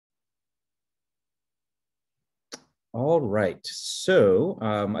All right, so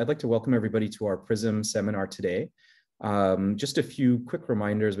I'd like to welcome everybody to our PRIISM seminar today. Just a few quick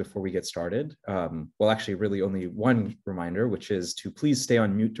reminders before we get started. Well, actually really only one reminder, which is to please stay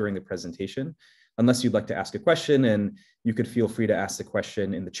on mute during the presentation, unless you'd like to ask a question, and you could feel free to ask the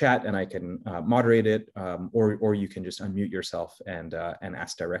question in the chat and I can moderate it, or you can just unmute yourself and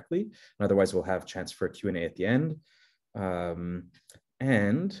ask directly. And otherwise we'll have a chance for a Q&A at the end.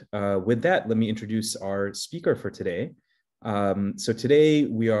 With that, let me introduce our speaker for today. So today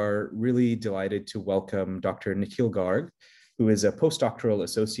we are really delighted to welcome Dr. Nikil Garg, who is a postdoctoral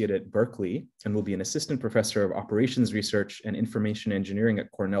associate at Berkeley and will be an assistant professor of operations research and information engineering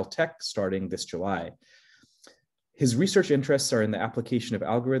at Cornell Tech starting this July. His research interests are in the application of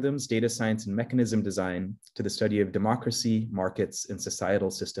algorithms, data science, and mechanism design to the study of democracy, markets, and societal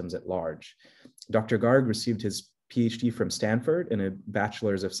systems at large. Dr. Garg received his PhD from Stanford and a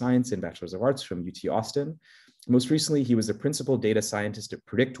Bachelor's of Science and Bachelor's of Arts from UT Austin. Most recently, he was the principal data scientist at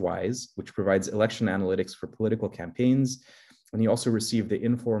PredictWise, which provides election analytics for political campaigns. And he also received the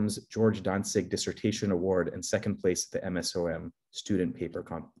Inform's George Dantzig Dissertation Award and second place at the MSOM Student Paper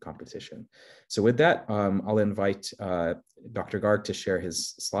Competition. So with that, I'll invite Dr. Garg to share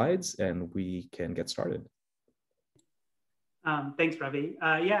his slides and we can get started. Thanks, Ravi.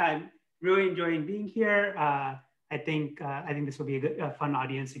 Yeah, I'm really enjoying being here. I think this will be a fun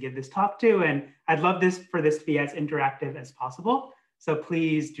audience to give this talk to, and I'd love for this to be as interactive as possible. So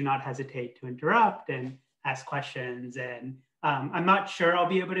please do not hesitate to interrupt and ask questions. And I'm not sure I'll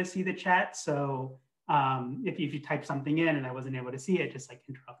be able to see the chat, so if you type something in and I wasn't able to see it, just like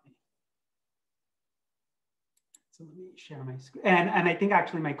interrupt me. So let me share my screen. And I think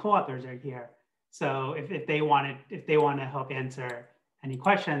actually my co-authors are here. So if they want to help answer any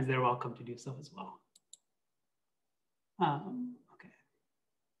questions, they're welcome to do so as well. Okay.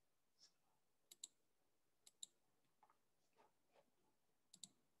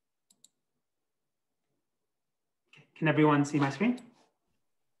 Can everyone see my screen?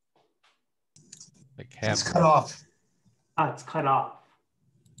 It's cut off. Oh, it's cut off.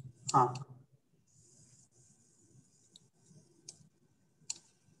 Huh.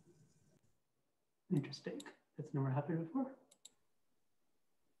 Interesting. That's never happened before.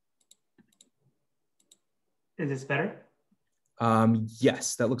 Is this better?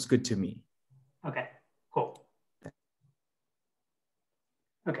 Yes, that looks good to me. Okay, cool.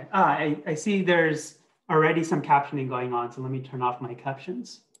 Okay, I see there's already some captioning going on, so let me turn off my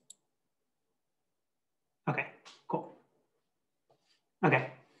captions. Okay, cool.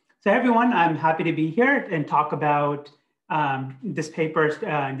 Okay, so everyone, I'm happy to be here and talk about this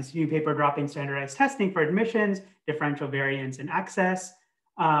new paper, Dropping Standardized Testing for Admissions, Differential Variance and Access.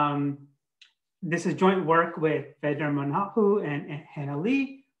 This is joint work with Vedra Monahu and Hannah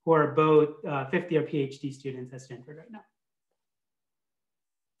Lee, who are both fifth-year PhD students at Stanford right now.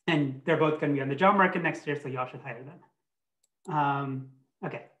 And they're both going to be on the job market next year, so y'all should hire them.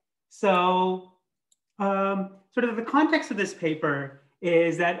 Okay, so sort of the context of this paper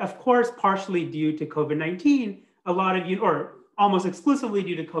is that, of course, partially due to COVID-19, a lot of you, or almost exclusively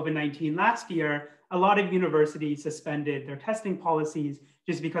due to COVID-19 last year, a lot of universities suspended their testing policies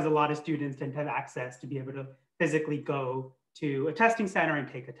just because a lot of students didn't have access to be able to physically go to a testing center and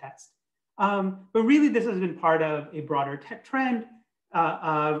take a test. But really, this has been part of a broader trend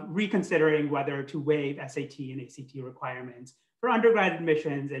of reconsidering whether to waive SAT and ACT requirements for undergrad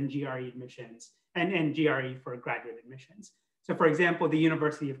admissions and GRE admissions, and GRE for graduate admissions. So for example, the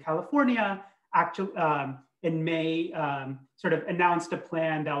University of California actually in May sort of announced a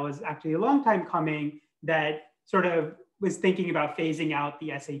plan that was actually a long time coming that sort of was thinking about phasing out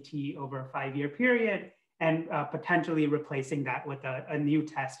the SAT over a 5-year period and potentially replacing that with a new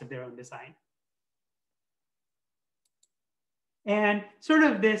test of their own design. And sort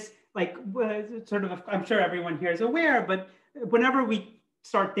of this, like, I'm sure everyone here is aware, but whenever we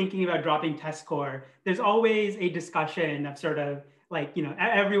start thinking about dropping test score, there's always a discussion of sort of like,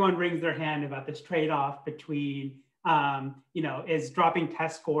 everyone rings their hand about this trade-off between, is dropping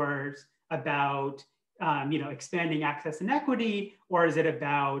test scores about, expanding access and equity, or is it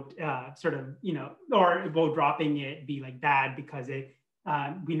about or will dropping it be like bad because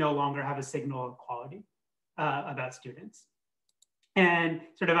we no longer have a signal of quality about students? And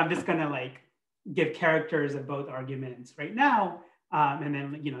sort of, I'm just gonna like give characters of both arguments right now, and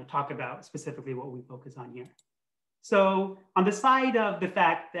then talk about specifically what we focus on here. So on the side of the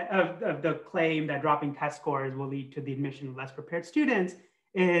fact that of the claim that dropping test scores will lead to the admission of less prepared students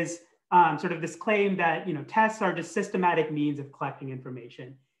is sort of this claim that tests are just systematic means of collecting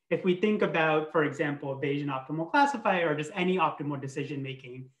information. If we think about, for example, Bayesian optimal classifier or just any optimal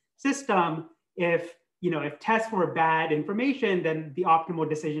decision-making system, if if tests were bad information, then the optimal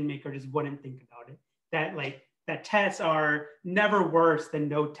decision maker just wouldn't think about it. That tests are never worse than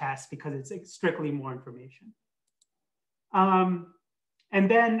no tests because it's strictly more information. And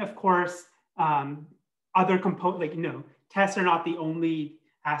then, of course, other components, tests are not the only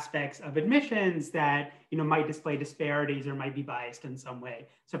aspects of admissions that might display disparities or might be biased in some way.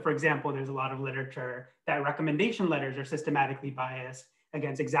 So, for example, there's a lot of literature that recommendation letters are systematically biased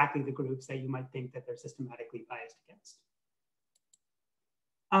against exactly the groups that you might think that they're systematically biased against.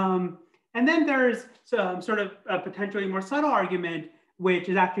 And then there's sort of a potentially more subtle argument, which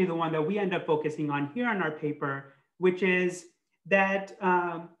is actually the one that we end up focusing on here in our paper, which is that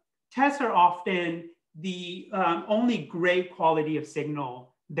tests are often the only great quality of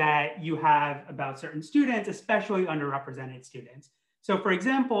signal that you have about certain students, especially underrepresented students. So for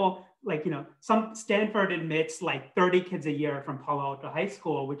example, some Stanford admits 30 kids a year from Palo Alto High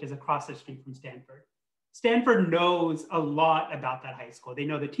School, which is across the street from Stanford. Stanford knows a lot about that high school. They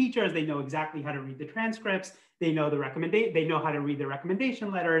know the teachers, they know exactly how to read the transcripts, they know they know how to read the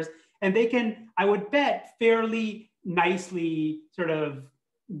recommendation letters, and they can, I would bet, fairly nicely sort of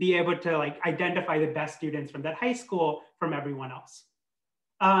be able to identify the best students from that high school from everyone else.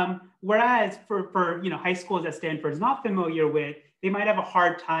 Whereas for high schools that Stanford's not familiar with, they might have a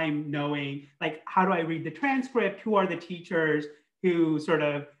hard time knowing how do I read the transcript, who are the teachers who sort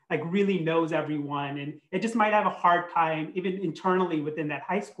of really knows everyone, and it just might have a hard time even internally within that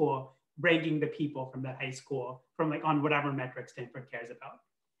high school ranking the people from that high school from on whatever metric Stanford cares about.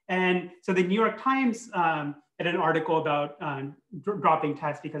 And so the New York Times had an article about dropping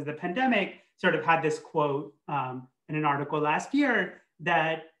tests because of the pandemic sort of had this quote in an article last year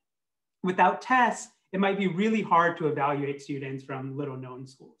that without tests, it might be really hard to evaluate students from little known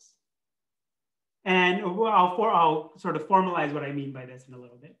schools. And I'll sort of formalize what I mean by this in a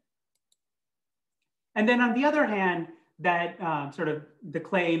little bit. And then on the other hand, that sort of the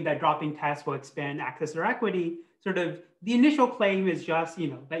claim that dropping tests will expand access or equity, sort of the initial claim is just,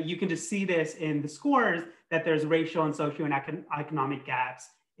 that you can just see this in the scores, that there's racial and socio and economic gaps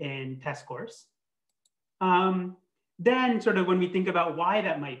in test scores. Then sort of when we think about why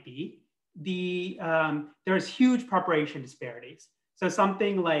that might be, there's huge preparation disparities. So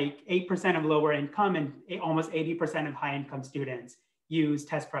something like 8% of lower income and almost 80% of high income students use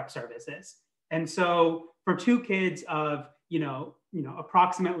test prep services. And so for two kids of,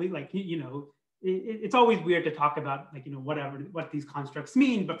 approximately it's always weird to talk about what these constructs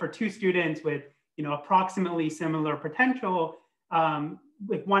mean, but for two students with, approximately similar potential,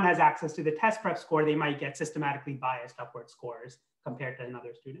 if one has access to the test prep score, they might get systematically biased upward scores compared to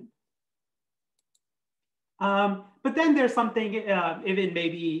another student. But then there's something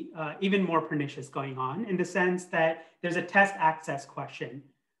even more pernicious going on in the sense that there's a test access question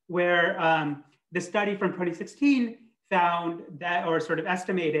where the study from 2016 found that, or sort of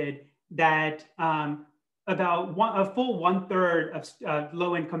estimated that about a full 1/3 of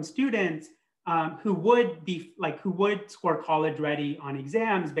low-income students who would score college ready on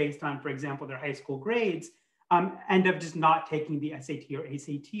exams based on, for example, their high school grades, end up just not taking the SAT or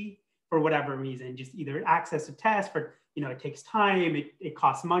ACT for whatever reason, just either access to tests, for it takes time, it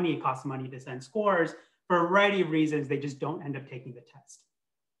costs money to send scores. For a variety of reasons, they just don't end up taking the test.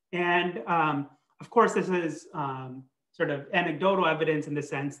 And of course, this is sort of anecdotal evidence in the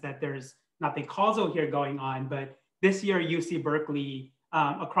sense that there's nothing causal here going on, but this year, UC Berkeley,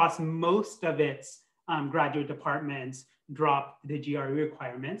 across most of its graduate departments, dropped the GRE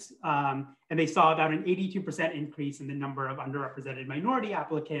requirements. And they saw about an 82% increase in the number of underrepresented minority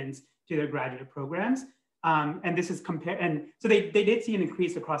applicants to their graduate programs. And this is so they did see an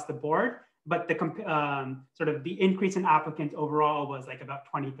increase across the board, but the sort of the increase in applicants overall was about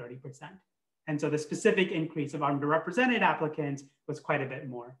 20–30%. And so the specific increase of underrepresented applicants was quite a bit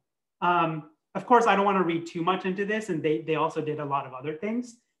more. Of course, I don't want to read too much into this, and they also did a lot of other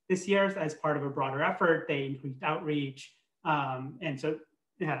things this year as part of a broader effort. They increased outreach, and so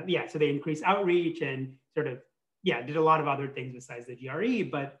so they increased outreach and sort of did a lot of other things besides the GRE,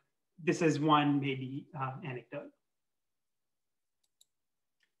 but this is one maybe anecdote.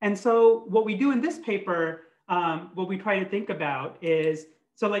 And so what we do in this paper, what we try to think about is,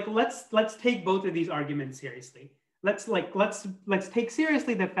 so let's take both of these arguments seriously. Let's take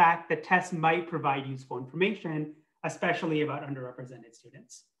seriously the fact that tests might provide useful information, especially about underrepresented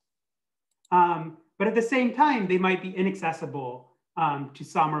students. But at the same time, they might be inaccessible to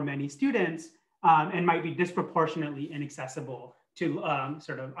some or many students and might be disproportionately inaccessible to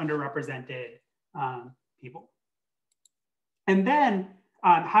sort of underrepresented people. And then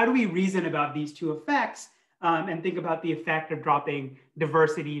how do we reason about these two effects and think about the effect of dropping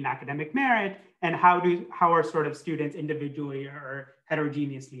diversity in academic merit, and how are sort of students individually or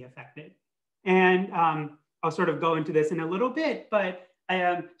heterogeneously affected. And I'll sort of go into this in a little bit, but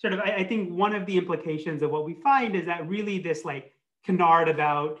I think one of the implications of what we find is that really this like canard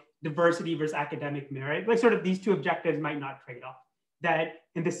about diversity versus academic merit, like sort of these two objectives might not trade off. That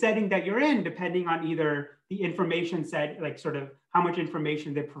in the setting that you're in, depending on either the information set, like sort of how much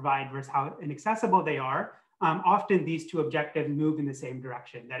information they provide versus how inaccessible they are, often these two objectives move in the same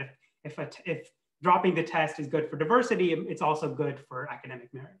direction. That if dropping the test is good for diversity, it's also good for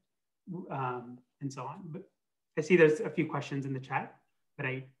academic merit, and so on. But I see there's a few questions in the chat, but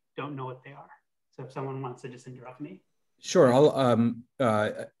I don't know what they are. So if someone wants to just interrupt me. Sure.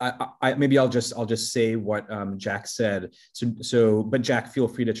 Maybe I'll just say what Jack said. But Jack, feel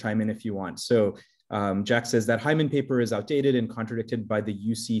free to chime in if you want. So Jack says that Hyman paper is outdated and contradicted by the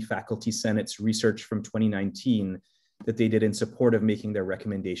UC Faculty Senate's research from 2019 that they did in support of making their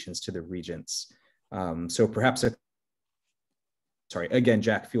recommendations to the regents. So perhaps sorry, again,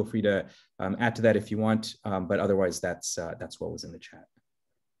 Jack, feel free to add to that if you want, but otherwise that's what was in the chat.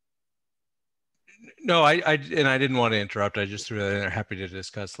 No, I didn't want to interrupt. I just threw that in there. Happy to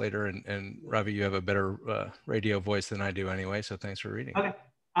discuss later. And Ravi, you have a better radio voice than I do anyway, so thanks for reading. Okay.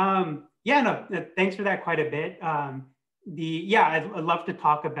 Yeah, no, thanks for that quite a bit. I'd love to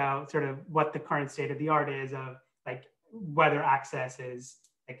talk about sort of what the current state of the art is of like whether access is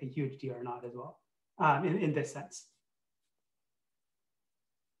like a huge deal or not as well, in this sense.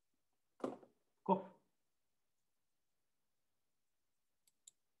 Cool.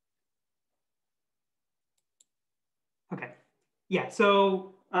 Okay. Yeah.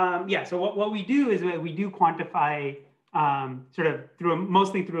 So so what we do is we do quantify sort of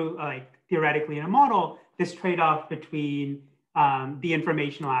mostly through like theoretically in a model this trade-off between the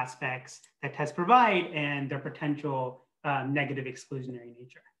informational aspects that tests provide and their potential negative exclusionary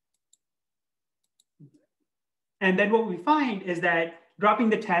nature. And then what we find is that dropping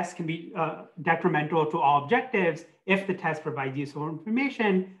the test can be detrimental to all objectives if the test provides useful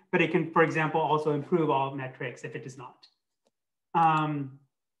information, but it can, for example, also improve all metrics if it does not.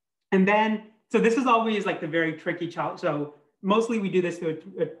 And then, so this is always like the very tricky challenge. So mostly we do this through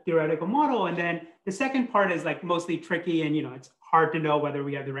a theoretical model. And then the second part is like mostly tricky and, it's hard to know whether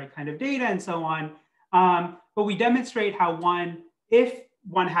we have the right kind of data and so on. But we demonstrate how if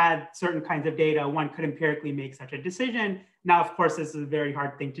one had certain kinds of data, one could empirically make such a decision. Now, of course, this is a very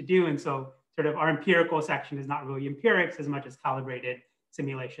hard thing to do. And so sort of our empirical section is not really empirics as much as calibrated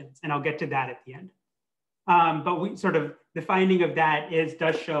simulations. And I'll get to that at the end. But we sort of, the finding of that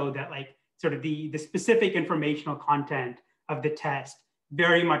does show that like sort of the specific informational content of the test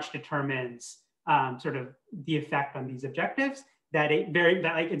very much determines sort of the effect on these objectives,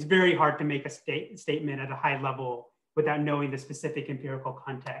 it's very hard to make a statement at a high level without knowing the specific empirical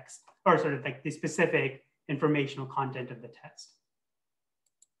context or sort of like the specific informational content of the test.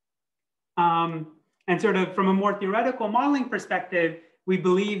 And sort of from a more theoretical modeling perspective, we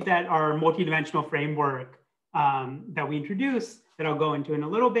believe that our multidimensional framework that we introduce, that I'll go into in a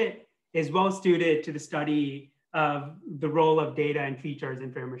little bit, is well suited to the study of the role of data and features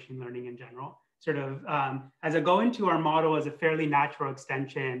in fair machine learning in general. Sort of as I go into our model as a fairly natural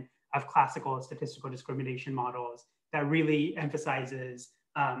extension of classical statistical discrimination models that really emphasizes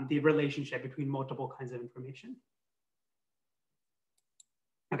the relationship between multiple kinds of information.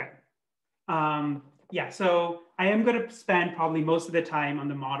 Okay. So I am going to spend probably most of the time on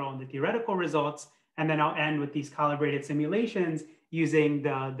the model and the theoretical results, and then I'll end with these calibrated simulations using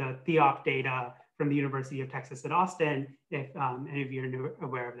the THEOP data from the University of Texas at Austin, if any of you are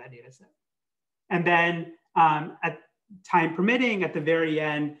aware of that data set. And then at time permitting, at the very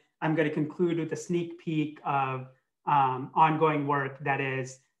end, I'm going to conclude with a sneak peek of ongoing work that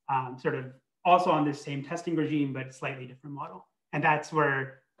is sort of also on this same testing regime, but slightly different model. And that's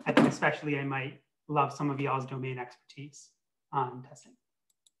where I think especially I might love some of y'all's domain expertise on testing.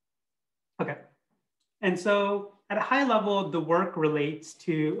 Okay. And so at a high level, the work relates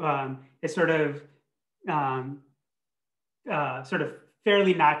to a sort of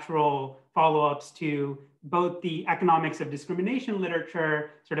fairly natural follow-ups to both the economics of discrimination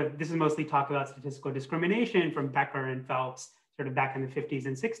literature, this is mostly talk about statistical discrimination from Becker and Phelps, sort of back in the 50s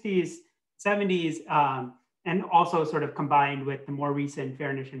and 60s, 70s, and also sort of combined with the more recent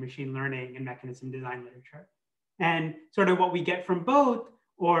fairness and machine learning and mechanism design literature. And sort of what we get from both,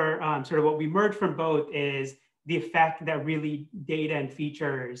 or sort of what we merge from both, is the effect that really data and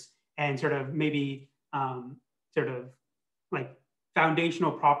features and sort of maybe sort of like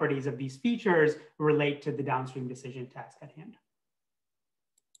foundational properties of these features relate to the downstream decision task at hand.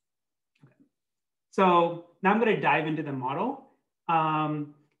 Okay. So now I'm going to dive into the model.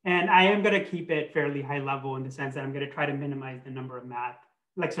 And I am going to keep it fairly high level in the sense that I'm going to try to minimize the number of math,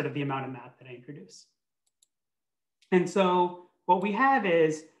 like sort of the amount of math that I introduce. And so what we have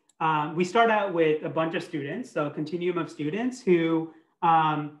is we start out with a bunch of students, so a continuum of students who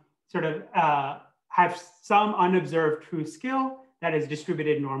sort of have some unobserved true skill that is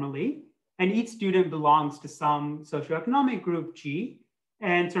distributed normally. And each student belongs to some socioeconomic group G.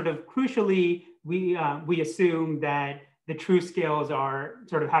 And sort of crucially, we assume that the true skills are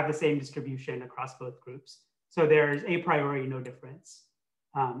sort of have the same distribution across both groups. So there's a priori no difference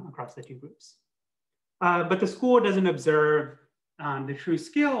across the two groups. But the school doesn't observe the true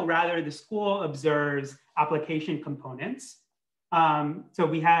skill, rather the school observes application components. So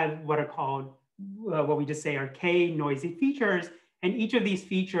we have what are called, what we just say are K noisy features, and each of these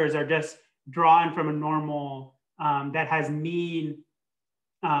features are just drawn from a normal that has mean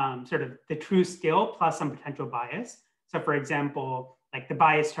sort of the true skill plus some potential bias. So for example, like the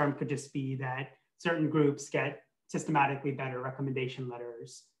bias term could just be that certain groups get systematically better recommendation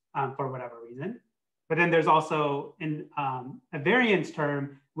letters for whatever reason. But then there's also a variance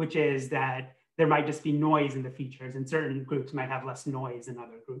term, which is that there might just be noise in the features, and certain groups might have less noise than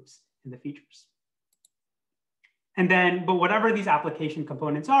other groups in the features. And then, but whatever these application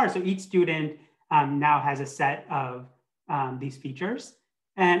components are, so each student now has a set of these features.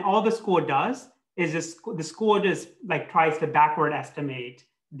 And all the school does is the school just like tries to backward estimate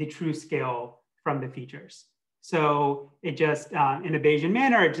the true skill from the features. So it just, in a Bayesian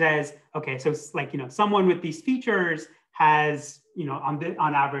manner, it says, okay, so it's like, someone with these features has,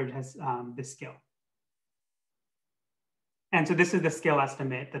 on average has this skill. And so this is the skill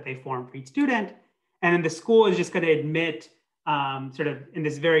estimate that they form for each student. And then the school is just going to admit, sort of in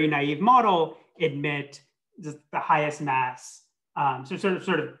this very naive model, admit just the highest mass, so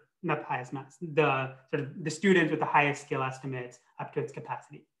sort of not the highest mass, the sort of the students with the highest skill estimates up to its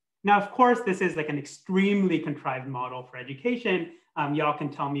capacity. Now, of course, this is like an extremely contrived model for education. Y'all can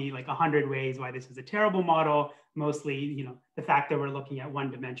tell me like 100 ways why this is a terrible model. Mostly, the fact that we're looking at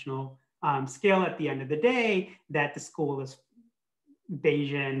one-dimensional scale at the end of the day, that the school is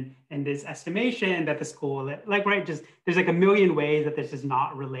Bayesian and this estimation that the school, just there's like a million ways that this does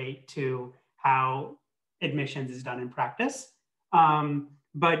not relate to how admissions is done in practice.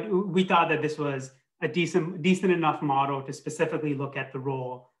 But we thought that this was a decent enough model to specifically look at the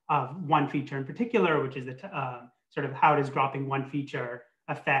role of one feature in particular, which is the sort of how does dropping one feature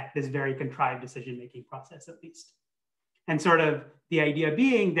affect this very contrived decision-making process, at least. And sort of the idea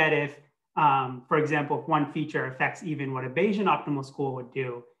being that if, for example, if one feature affects even what a Bayesian optimal school would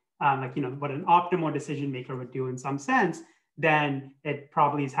do, what an optimal decision maker would do in some sense, then it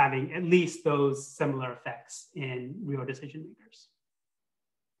probably is having at least those similar effects in real decision makers.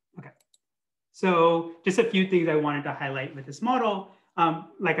 Okay, so just a few things I wanted to highlight with this model.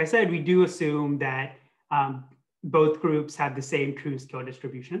 Like I said, we do assume that both groups have the same true skill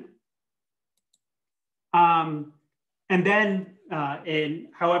distribution. And then,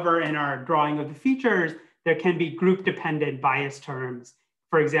 however, in our drawing of the features, there can be group-dependent bias terms.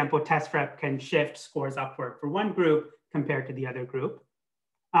 For example, test prep can shift scores upward for one group compared to the other group.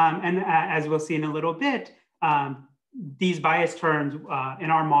 And as we'll see in a little bit, these bias terms in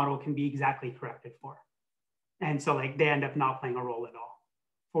our model can be exactly corrected for. And so like they end up not playing a role at all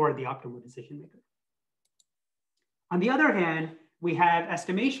for the optimal decision maker. On the other hand, we have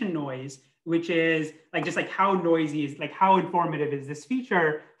estimation noise, which is just how noisy is, how informative is this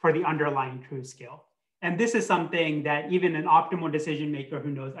feature for the underlying true skill. And this is something that even an optimal decision maker who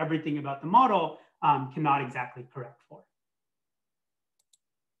knows everything about the model cannot exactly correct for.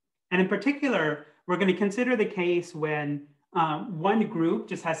 And in particular, we're going to consider the case when one group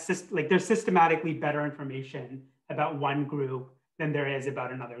just has, there's systematically better information about one group than there is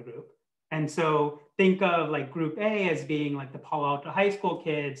about another group. And so think of group A as being the Palo Alto High School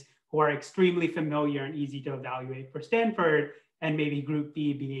kids who are extremely familiar and easy to evaluate for Stanford, and maybe group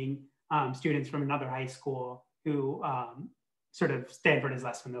B being students from another high school who sort of Stanford is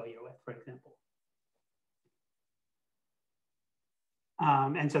less familiar with, for example.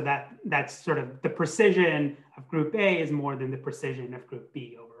 And so that's sort of the precision of group A is more than the precision of group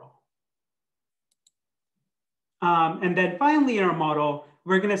B overall. And then finally in our model,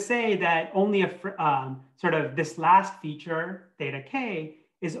 we're going to say that only sort of this last feature, theta K,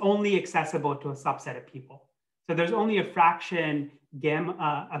 is only accessible to a subset of people. So there's only a fraction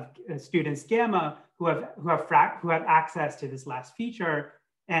gamma of students gamma who have access to this last feature.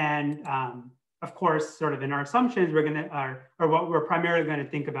 And of course, sort of in our assumptions, we're going to, or what we're primarily going to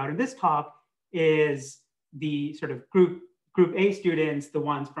think about in this talk is the sort of group Group A students, the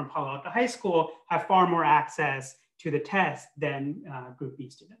ones from Palo Alto High School, have far more access to the test than Group B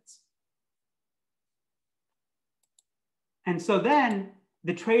students. And so then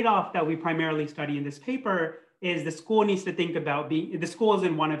the trade-off that we primarily study in this paper is the school needs to think about the school is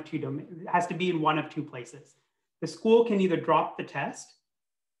in one of two domains, it has to be in one of two places. The school can either drop the test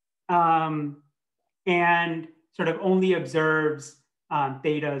and sort of only observes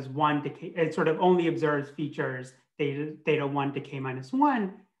thetas 1 to k, it sort of only observes features theta 1 to k minus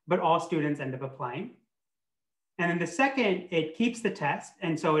 1, but all students end up applying. And then the second, it keeps the test,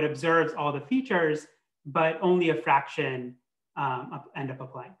 and so it observes all the features, but only a fraction end up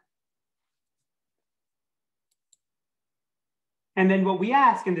applying. And then what we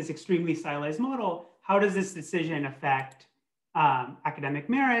ask in this extremely stylized model, how does this decision affect academic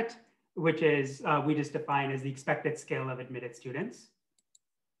merit, which is we just define as the expected scale of admitted students?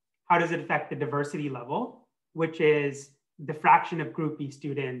 How does it affect the diversity level, which is the fraction of Group B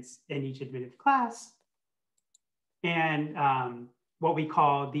students in each admitted class? And what we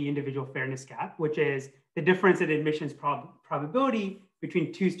call the individual fairness gap, which is the difference in admissions probability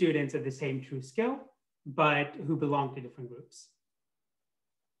between two students of the same true skill, but who belong to different groups.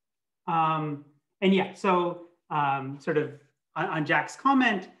 And yeah, so sort of on Jack's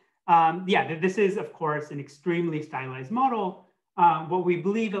comment, yeah, this is, of course, an extremely stylized model. What we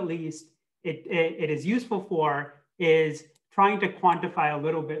believe, at least, it is useful for is trying to quantify a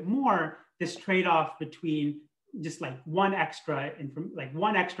little bit more this trade-off between just like one extra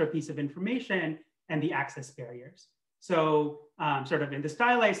piece of information and the access barriers. So sort of in the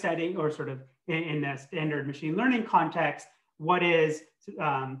stylized setting, or sort of in a standard machine learning context, what is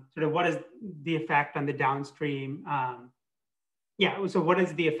the effect on the downstream? So what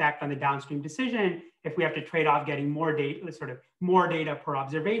is the effect on the downstream decision if we have to trade off getting more data, sort of more data per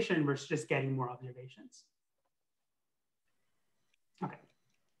observation versus just getting more observations? Okay.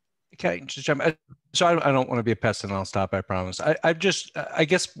 Okay, just jump. So I don't want to be a pest, and I'll stop, I promise. I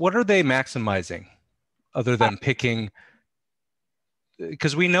guess, what are they maximizing other than picking?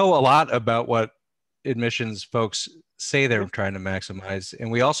 Because we know a lot about what admissions folks say they're trying to maximize,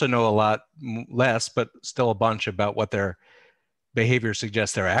 and we also know a lot less, but still a bunch, about what their behavior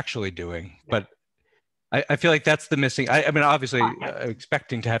suggests they're actually doing. But I feel like that's the missing. I mean, obviously,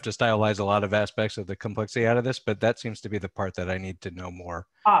 expecting to have to stylize a lot of aspects of the complexity out of this, but that seems to be the part that I need to know more.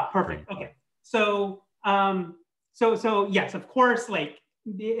 Perfect. Okay. So, so yes, of course, like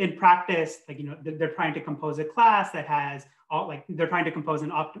in practice, like, you know, they're trying to compose a class that has all, like, they're trying to compose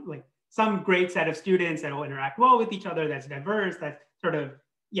an some great set of students that will interact well with each other, that's diverse, that's sort of,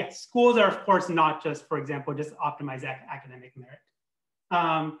 yes, schools are, of course, not just, for example, just optimize academic merit.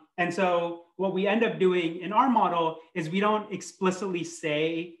 And so what we end up doing in our model is we don't explicitly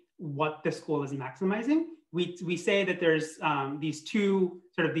say what the school is maximizing. We say that there's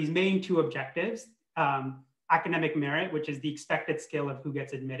these main two objectives, academic merit, which is the expected scale of who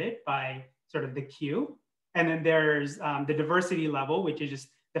gets admitted by sort of the Q. And then there's the diversity level, which is just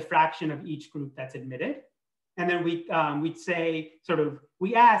the fraction of each group that's admitted. And then we'd say, sort of,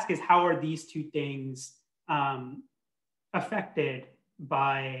 we ask is, how are these two things affected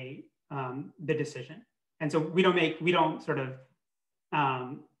by the decision? And so we don't sort of,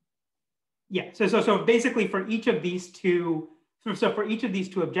 so basically for each of these two, so for each of these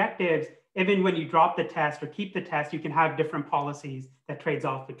two objectives, even when you drop the test or keep the test, you can have different policies that trades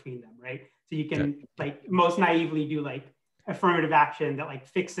off between them, right? So you can like most naively do like affirmative action that like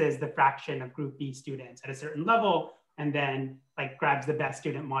fixes the fraction of Group B students at a certain level, and then like grabs the best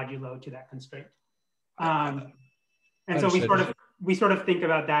student modulo to that constraint. And so we sort of think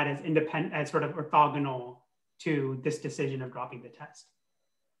about that as independent, as sort of orthogonal to this decision of dropping the test.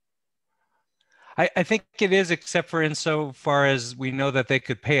 I think it is, except for insofar as we know that they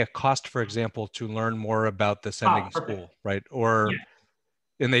could pay a cost, for example, to learn more about the sending school, right? Or,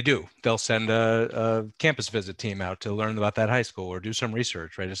 and they do. They'll send a campus visit team out to learn about that high school or do some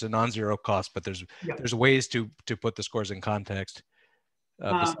research, right? It's a non-zero cost, but there's ways to put the scores in context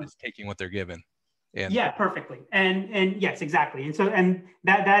besides taking what they're given. And yeah, perfectly. And yes, exactly. And so, and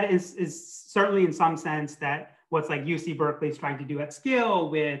that is certainly in some sense that what's like UC Berkeley is trying to do at scale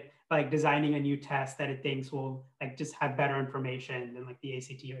with like designing a new test that it thinks will like just have better information than like the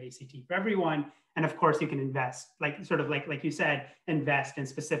ACT or ACT for everyone. And of course you can invest, like sort of like you said, invest in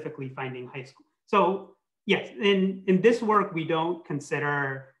specifically finding high school. So yes, in this work, we don't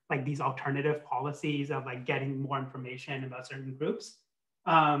consider like these alternative policies of like getting more information about certain groups.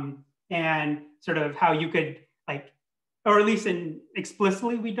 And sort of how you could like, or at least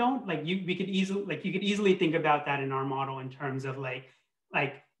explicitly we don't, like you could easily think about that in our model in terms of like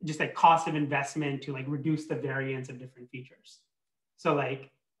just like cost of investment to like reduce the variance of different features. So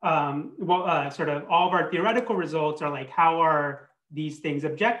like, sort of all of our theoretical results are like, how are these things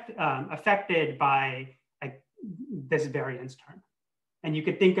affected by like this variance term? And you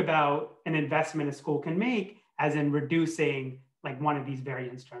could think about an investment a school can make as in reducing like one of these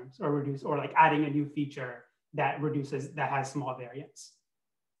variance terms, or like adding a new feature that has small variance.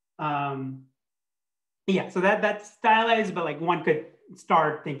 Yeah, so that's stylized, but like one could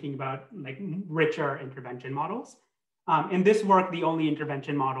start thinking about like richer intervention models. In this work, the only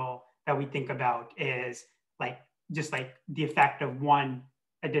intervention model that we think about is like just like the effect of one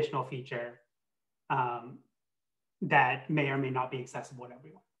additional feature that may or may not be accessible to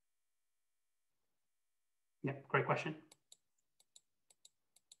everyone. Yeah, great question.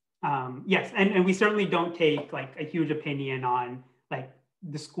 Yes, and we certainly don't take like a huge opinion on like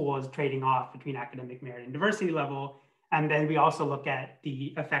the schools trading off between academic merit and diversity level. And then we also look at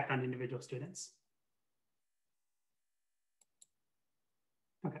the effect on individual students.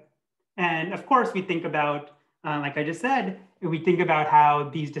 Okay, and of course we think about, like I just said, we think about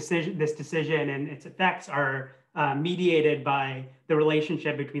how this decision and its effects are mediated by the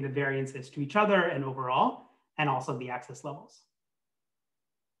relationship between the variances to each other and overall, and also the access levels.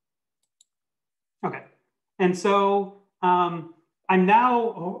 Okay, and so I'm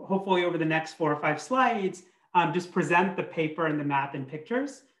now, hopefully over the next 4 or 5 slides, just present the paper and the math and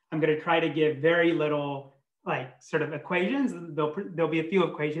pictures. I'm going to try to give very little like sort of equations. There'll be a few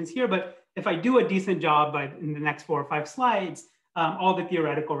equations here, but if I do a decent job in the next 4 or 5 slides, all the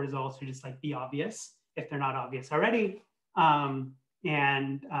theoretical results will just like be obvious if they're not obvious already. Yeah,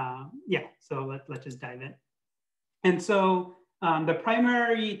 so let's just dive in. And so the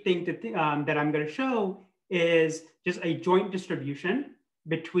primary thing that I'm going to show is just a joint distribution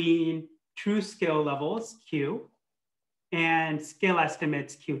between true skill levels, Q, and skill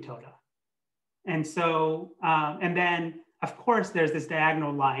estimates, Q tilde. And so, and then of course, there's this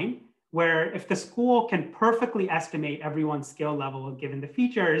diagonal line where if the school can perfectly estimate everyone's skill level given the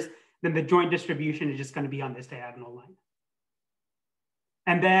features, then the joint distribution is just going to be on this diagonal line.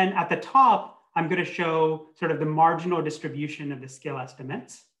 And then at the top, I'm going to show sort of the marginal distribution of the skill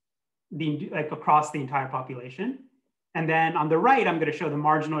estimates like across the entire population. And then on the right, I'm going to show the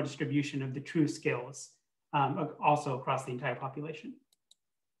marginal distribution of the true skills also across the entire population.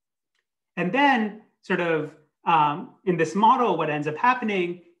 And then sort of in this model, what ends up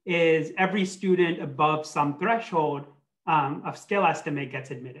happening is every student above some threshold of skill estimate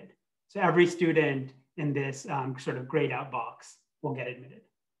gets admitted. So every student in this sort of grayed out box will get admitted.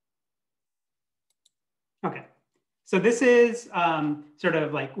 Okay, so this is sort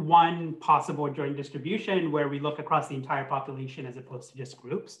of like one possible joint distribution where we look across the entire population as opposed to just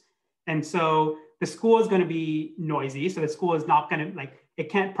groups. And so the school is going to be noisy. So the school is not going to like,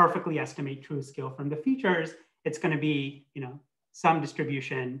 it can't perfectly estimate true skill from the features. It's going to be, you know, some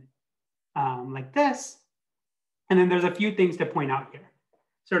distribution like this. And then there's a few things to point out here.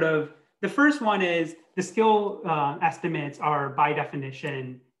 Sort of the first one is the skill estimates are by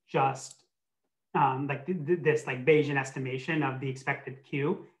definition just like this like Bayesian estimation of the expected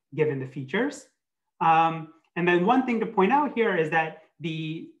Q given the features. And then one thing to point out here is that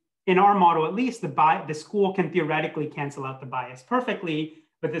in our model, at least the school can theoretically cancel out the bias perfectly,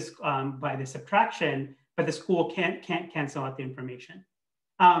 but this by the subtraction, but the school can't cancel out the information.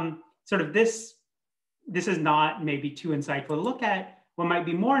 Sort of this is not maybe too insightful to look at. What might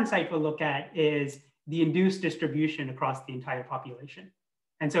be more insightful to look at is the induced distribution across the entire population.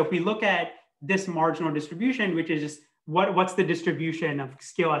 And so if we look at this marginal distribution, which is just what's the distribution of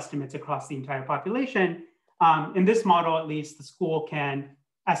skill estimates across the entire population, in this model, at least, the school can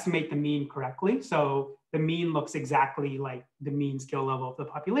estimate the mean correctly. So the mean looks exactly like the mean skill level of the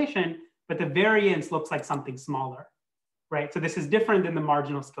population, but the variance looks like something smaller, right? So this is different than the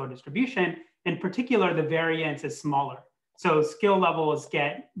marginal skill distribution. In particular, the variance is smaller. So skill levels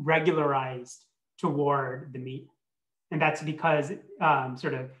get regularized toward the mean. And that's because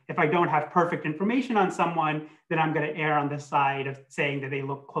sort of, if I don't have perfect information on someone, then I'm going to err on the side of saying that they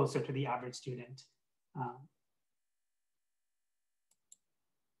look closer to the average student.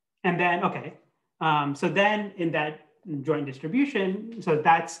 And then, okay, so then in that joint distribution, so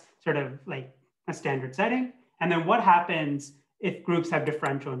that's sort of like a standard setting. And then what happens if groups have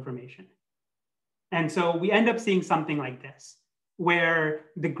differential information? And so we end up seeing something like this, where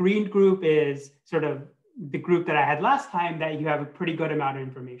the green group is sort of the group that I had last time, that you have a pretty good amount of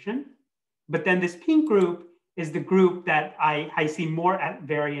information. But then this pink group is the group that I see more at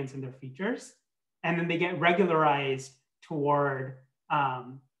variance in their features. And then they get regularized toward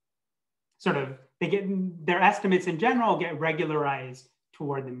sort of, they get their estimates in general get regularized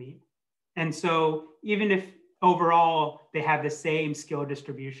toward the mean. And so even if overall they have the same skill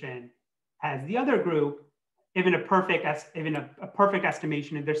distribution as the other group, even a perfect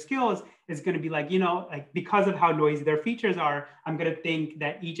estimation of their skills is going to be like, like because of how noisy their features are, I'm going to think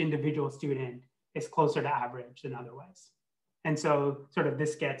that each individual student is closer to average than otherwise. And so sort of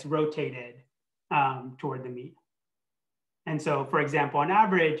this gets rotated toward the mean. And so, for example, on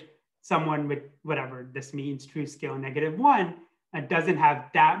average, someone with whatever this means, true skill -1, doesn't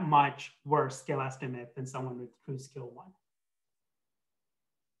have that much worse skill estimate than someone with true skill 1.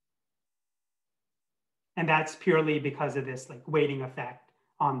 And that's purely because of this like weighting effect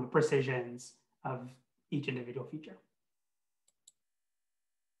on the precisions of each individual feature.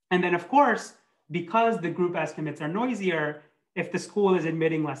 And then of course, because the group estimates are noisier, if the school is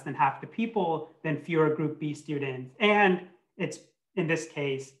admitting less than half the people, then fewer group B students. And it's, in this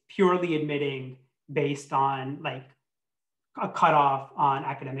case, purely admitting based on like a cutoff on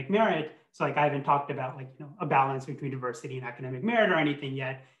academic merit. So like I haven't talked about like, a balance between diversity and academic merit or anything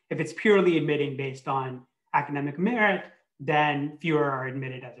yet. If it's purely admitting based on academic merit, then fewer are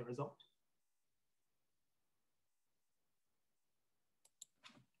admitted as a result.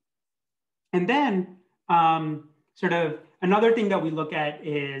 And then sort of another thing that we look at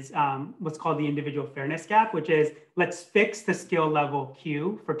is what's called the individual fairness gap, which is let's fix the skill level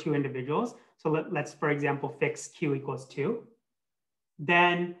Q for 2 individuals. So let's, for example, fix Q equals 2.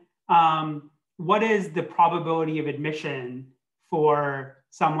 Then what is the probability of admission for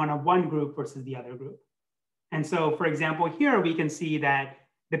someone of one group versus the other group? And so, for example, here we can see that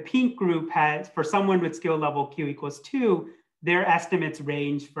the pink group has, for someone with skill level Q equals 2, their estimates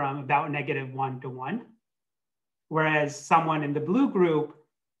range from about -1 to 1. Whereas someone in the blue group,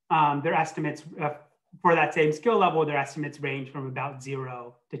 their estimates for that same skill level, their estimates range from about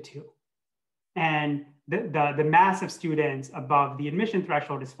 0 to 2. And the mass of students above the admission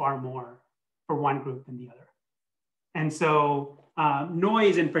threshold is far more for one group than the other. And so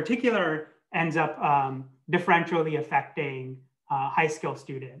noise in particular ends up differentially affecting high skill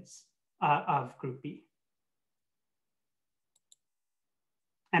students of group B.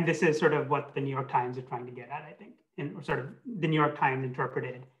 And this is sort of what the New York Times are trying to get at, I think, and sort of the New York Times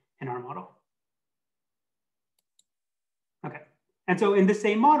interpreted in our model. Okay, and so in the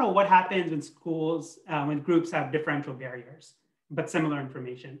same model, what happens when schools, when groups have differential barriers, but similar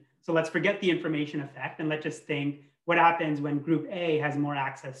information? So let's forget the information effect and let's just think what happens when group A has more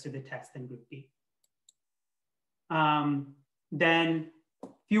access to the test than group B. Then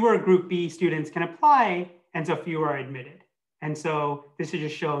fewer group B students can apply, and so fewer are admitted. And so this is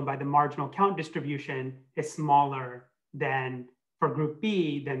just shown by the marginal count distribution is smaller than for group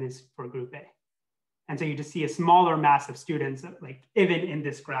B than is for group A. And so you just see a smaller mass of students, like even in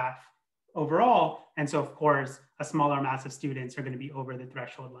this graph overall. And so of course, a smaller mass of students are going to be over the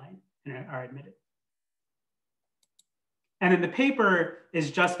threshold line and are admitted. And then the paper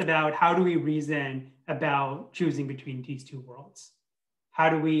is just about how do we reason about choosing between these two worlds? How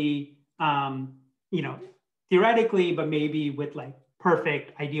do we, theoretically, but maybe with like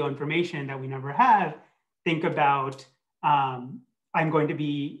perfect ideal information that we never have, think about I'm going to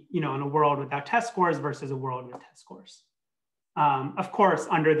be in a world without test scores versus a world with test scores. Of course,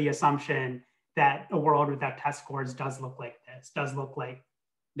 under the assumption that a world without test scores does look like this, does look like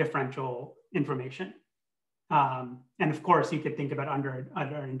differential information. And of course, you could think about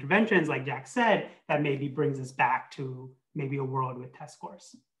under interventions, like Jack said, that maybe brings us back to maybe a world with test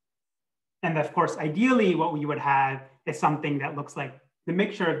scores. And of course, ideally, what we would have is something that looks like the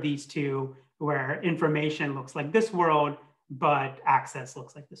mixture of these two, where information looks like this world, but access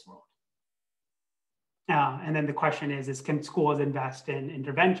looks like this world. And then the question is can schools invest in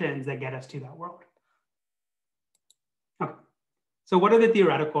interventions that get us to that world? Okay, so what are the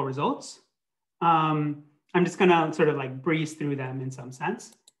theoretical results? I'm just gonna sort of like breeze through them in some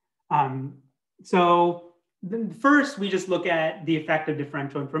sense. So then first, we just look at the effect of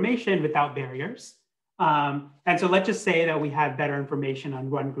differential information without barriers. And so let's just say that we have better information on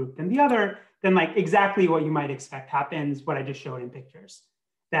one group than the other, then like exactly what you might expect happens, what I just showed in pictures.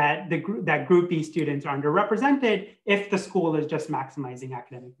 That group B students are underrepresented if the school is just maximizing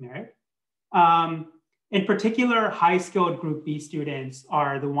academic merit. In particular, high-skilled group B students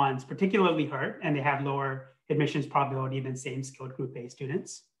are the ones particularly hurt, and they have lower admissions probability than same-skilled group A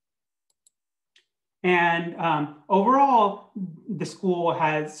students. And overall, the school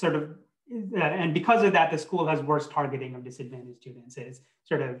has sort of, and because of that, the school has worse targeting of disadvantaged students. Is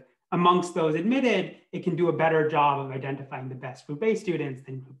sort of amongst those admitted, it can do a better job of identifying the best group A students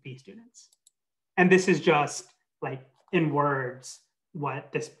than group B students. And this is just like in words,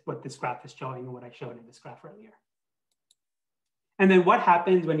 what this graph is showing and what I showed in this graph earlier. And then what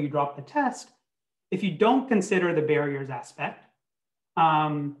happens when you drop the test? If you don't consider the barriers aspect,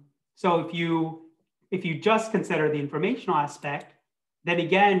 so if you just consider the informational aspect, then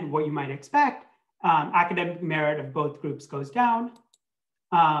again, what you might expect, academic merit of both groups goes down.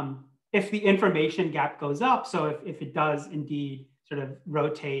 If the information gap goes up, so if it does indeed sort of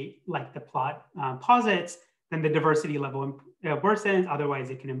rotate like the plot posits, then the diversity level worsens, otherwise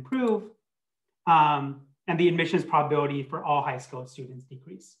it can improve. And the admissions probability for all high-skilled students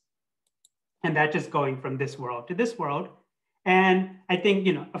decrease. And that just going from this world to this world. And I think,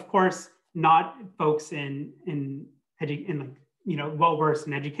 of course, not folks well-versed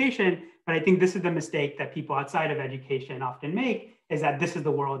in education, but I think this is the mistake that people outside of education often make, is that this is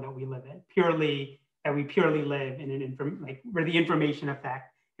the world that we live in, we purely live in where the information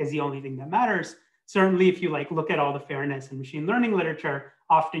effect is the only thing that matters. Certainly, if you look at all the fairness and machine learning literature,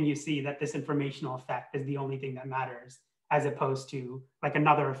 often you see that this informational effect is the only thing that matters, as opposed to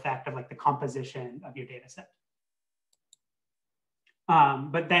another effect of the composition of your data set.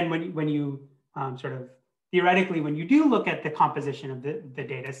 But then when you theoretically, when you do look at the composition of the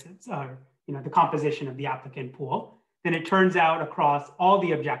data sets, or the composition of the applicant pool, then it turns out across all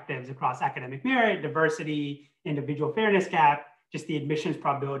the objectives, across academic merit, diversity, individual fairness gap, just the admissions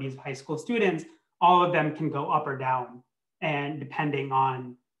probabilities of high school students, all of them can go up or down, and depending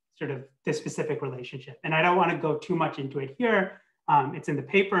on sort of the specific relationship. And I don't want to go too much into it here. It's in the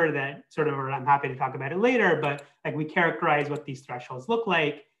paper that or I'm happy to talk about it later, but we characterize what these thresholds look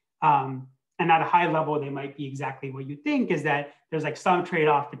like. And at a high level, they might be exactly what you think, is that there's some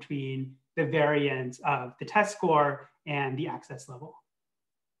trade-off between the variance of the test score and the access level.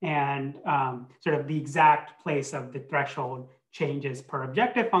 And sort of the exact place of the threshold changes per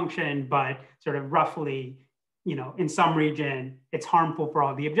objective function, but sort of roughly, in some region, it's harmful for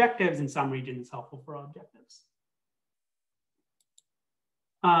all the objectives, in some region, it's helpful for all objectives.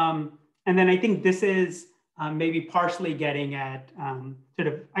 And then I think this is maybe partially getting at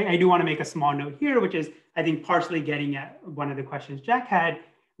I do want to make a small note here, which is, I think, partially getting at one of the questions Jack had,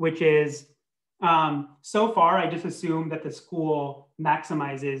 which is, so far, I just assume that the school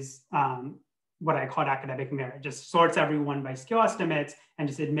maximizes what I call academic merit, just sorts everyone by skill estimates and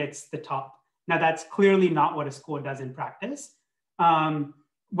just admits the top. Now, that's clearly not what a school does in practice.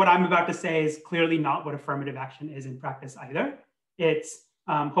 What I'm about to say is clearly not what affirmative action is in practice either. It's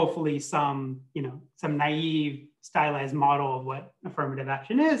hopefully some naive stylized model of what affirmative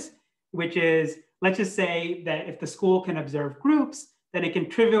action is, which is, let's just say that if the school can observe groups, then it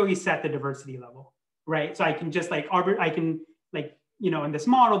can trivially set the diversity level, right? So I can just in this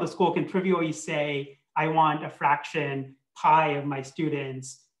model, the school can trivially say, I want a fraction pi of my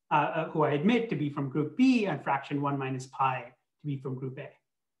students who I admit to be from group B, and fraction 1 minus pi to be from group A.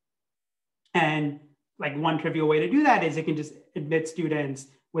 And one trivial way to do that is it can just admit students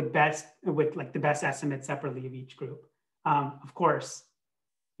with the best estimate separately of each group. Of course,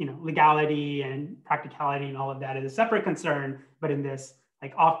 legality and practicality and all of that is a separate concern, but in this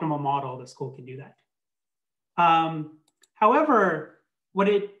optimal model, the school can do that. However, what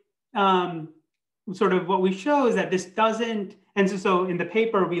we show is that this doesn't, and so in the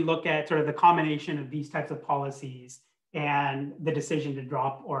paper, we look at sort of the combination of these types of policies and the decision to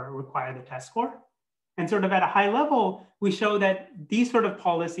drop or require the test score. And sort of at a high level, we show that these sort of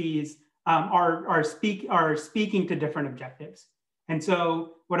policies are speaking to different objectives. And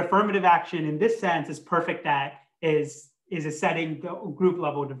so what affirmative action in this sense is perfect at is setting the group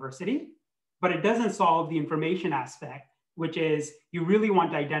level diversity, but it doesn't solve the information aspect, which is you really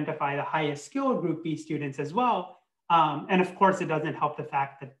want to identify the highest skilled group B students as well. And of course, it doesn't help the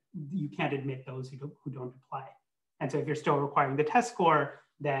fact that you can't admit those who don't apply. And so if you're still requiring the test score,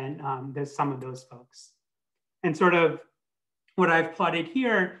 then there's some of those folks. And sort of what I've plotted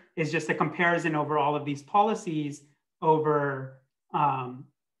here is just a comparison over all of these policies over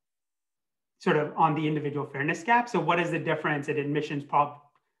sort of on the individual fairness gap. So what is the difference in admissions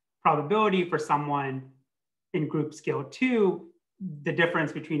probability for someone in group skill 2, the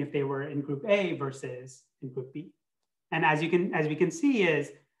difference between if they were in group A versus in group B. And as we can see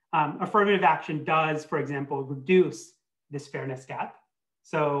is affirmative action does, for example, reduce this fairness gap.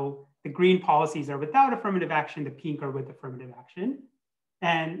 So the green policies are without affirmative action, the pink are with affirmative action,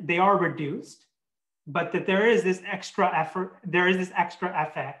 and they are reduced, but that there is this extra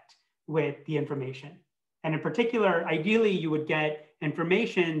effect with the information. And in particular, ideally, you would get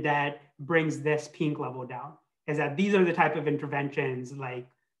information that brings this pink level down, is that these are the type of interventions like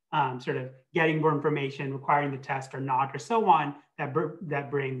sort of getting more information, requiring the test or not, or so on,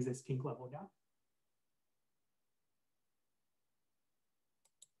 that brings this pink level down.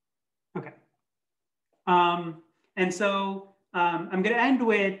 Okay. And so I'm going to end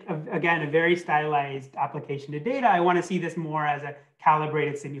with, again, a very stylized application to data. I want to see this more as a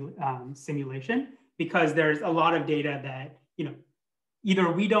calibrated simulation, because there's a lot of data that,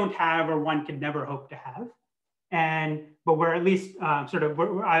 either we don't have or one could never hope to have. But we're at least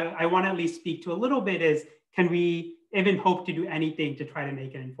I want to at least speak to a little bit is, can we even hope to do anything to try to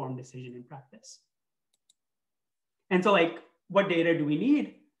make an informed decision in practice? And so what data do we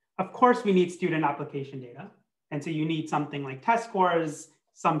need? Of course, we need student application data. And so you need something like test scores,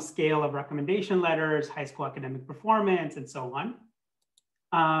 some scale of recommendation letters, high school academic performance, and so on.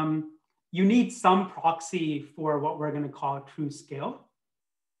 You need some proxy for what we're going to call a true scale.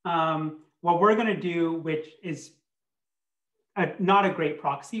 What we're going to do, which is not a great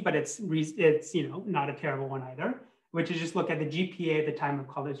proxy, but it's not a terrible one either, which is just look at the GPA at the time of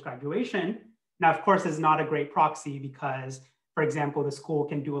college graduation. Now, of course, it's not a great proxy because, for example, the school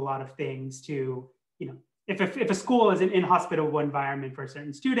can do a lot of things to, if a school is an inhospitable environment for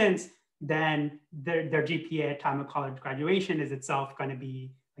certain students, then their GPA at time of college graduation is itself going to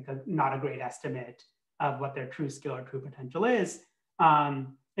be not a great estimate of what their true skill or true potential is.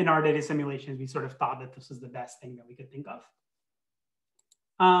 In our data simulations, we sort of thought that this was the best thing that we could think of.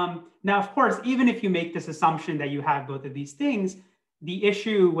 Now, of course, even if you make this assumption that you have both of these things, the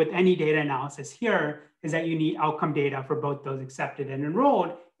issue with any data analysis here is that you need outcome data for both those accepted and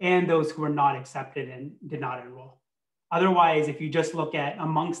enrolled and those who were not accepted and did not enroll. Otherwise, if you just look at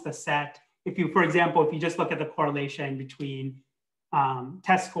amongst the set, for example, if you just look at the correlation between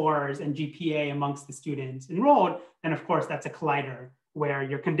test scores and GPA amongst the students enrolled, then of course that's a collider where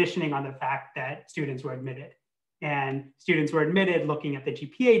you're conditioning on the fact that students were admitted. And students were admitted looking at the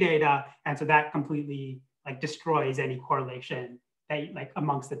GPA data, and so that completely destroys any correlation that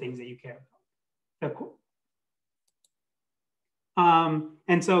amongst the things that you care about.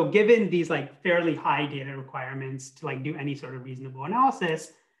 And so given these fairly high data requirements to do any sort of reasonable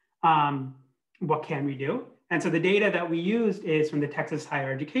analysis, what can we do? And so the data that we used is from the Texas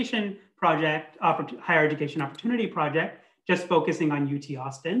Higher Education Project, Higher Education Opportunity Project, just focusing on UT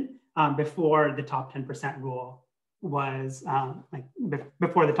Austin before the top 10% rule was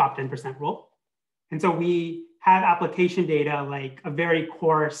before the top 10% rule. And so we have application data like a very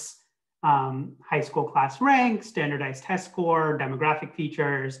coarse high school class rank, standardized test score, demographic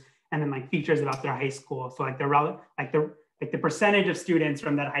features, and then features about their high school. So the percentage of students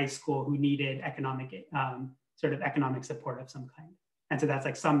from that high school who needed economic economic support of some kind. And so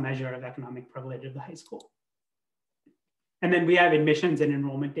that's some measure of economic privilege of the high school. And then we have admissions and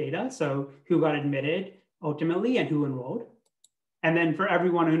enrollment data. So who got admitted ultimately and who enrolled. And then for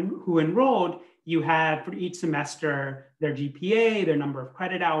everyone who enrolled, you have for each semester their GPA, their number of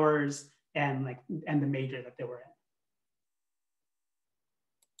credit hours, and the major that they were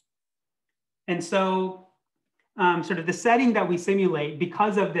in. And so sort of the setting that we simulate,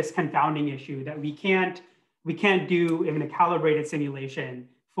 because of this confounding issue that we can't do even a calibrated simulation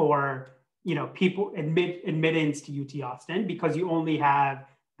for people admittance to UT Austin, because you only have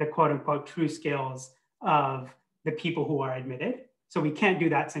the quote unquote true skills of the people who are admitted. So we can't do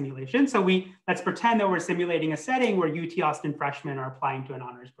that simulation. So let's pretend that we're simulating a setting where UT Austin freshmen are applying to an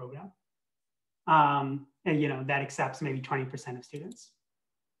honors program. And that accepts maybe 20% of students.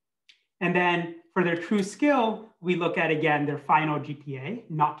 And then for their true skill, we look at, again, their final GPA,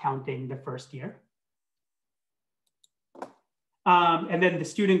 not counting the first year. And then the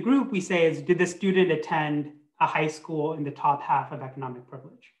student group we say is, did the student attend a high school in the top half of economic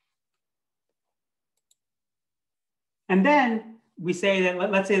privilege? And then we say that,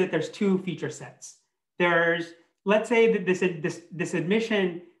 let's say that there's two feature sets. Let's say that this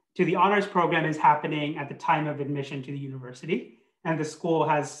admission to the honors program is happening at the time of admission to the university. And the school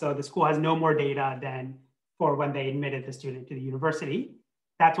has no more data than for when they admitted the student to the university.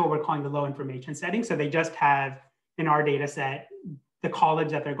 That's what we're calling the low information setting. So they just have in our data set, the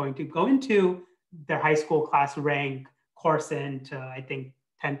college that they're going to go into, their high school class rank, course into, I think,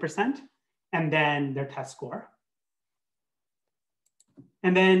 10%, and then their test score.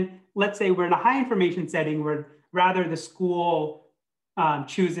 And then let's say we're in a high information setting where rather the school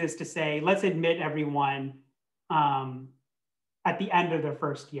chooses to say, let's admit everyone at the end of their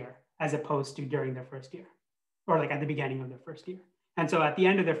first year, as opposed to during their first year, or at the beginning of their first year. And so at the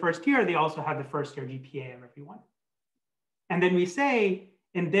end of their first year, they also have the first year GPA of everyone. And then we say,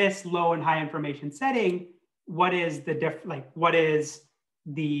 in this low and high information setting, what is the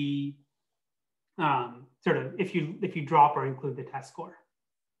sort of if you drop or include the test score.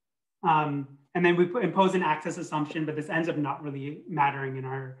 And then we impose an access assumption, but this ends up not really mattering in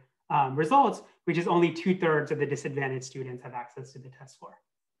our results, which is only 2/3 of the disadvantaged students have access to the test score.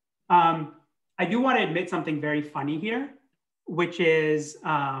 I do want to admit something very funny here. which is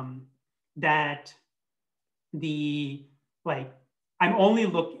that I'm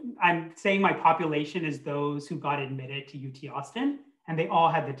saying my population is those who got admitted to UT Austin, and they all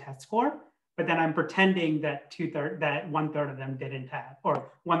had the test score. But then I'm pretending that 1/3 of them didn't have, or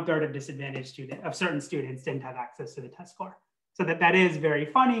 1/3 of certain students didn't have access to the test score. So that is very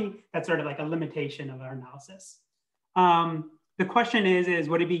funny. That's sort of like a limitation of our analysis. The question is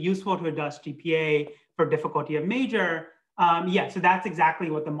would it be useful to adjust GPA for difficulty of major? Yeah, so that's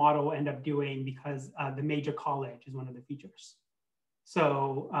exactly what the model will end up doing, because the major college is one of the features.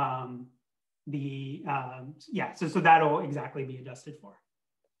 So so that'll exactly be adjusted for.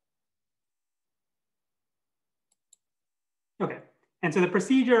 Okay, and so the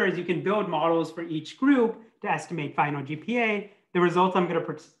procedure is you can build models for each group to estimate final GPA. The results I'm going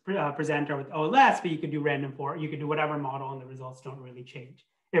to present are with OLS, but you could do random forest, you could do whatever model, and the results don't really change.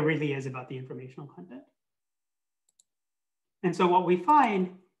 It really is about the informational content. And so what we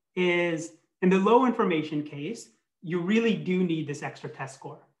find is in the low information case, you really do need this extra test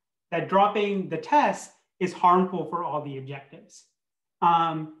score. That dropping the test is harmful for all the objectives.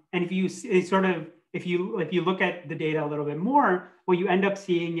 And if you look at the data a little bit more, what you end up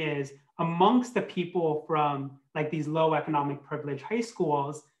seeing is amongst the people from like these low economic privilege high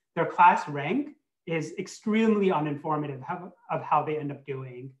schools, their class rank is extremely uninformative of how they end up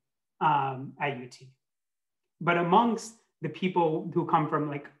doing at UT. But amongst the people who come from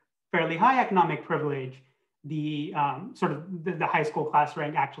like fairly high economic privilege, the the high school class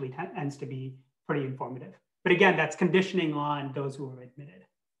rank actually tends to be pretty informative. But again, that's conditioning on those who are admitted.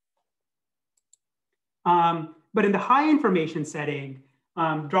 But in the high information setting,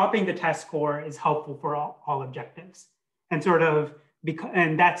 dropping the test score is helpful for all objectives. And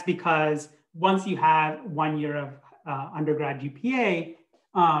and that's because once you have 1 year of undergrad GPA,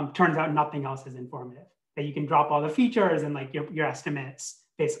 turns out nothing else is informative. That you can drop all the features and like your estimates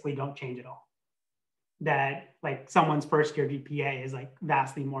basically don't change at all. That like someone's first year GPA is like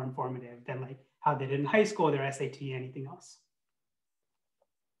vastly more informative than like how they did in high school, their SAT, anything else.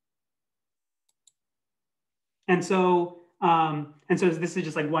 And so this is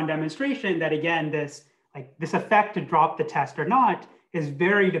just like one demonstration that again, this effect to drop the test or not is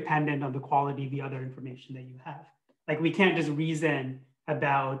very dependent on the quality of the other information that you have. Like we can't just reason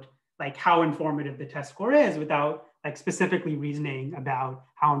about like how informative the test score is without like specifically reasoning about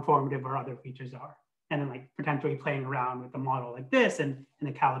how informative our other features are. And then like potentially playing around with a model like this in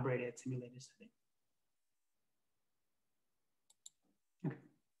a calibrated simulated setting. Okay.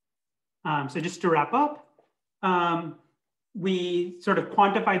 So just to wrap up, we sort of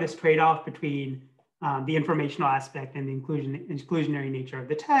quantify this trade-off between the informational aspect and the exclusionary nature of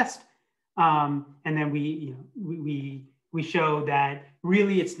the test. And then we show that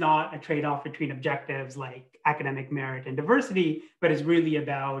really it's not a trade-off between objectives like academic merit and diversity, but it's really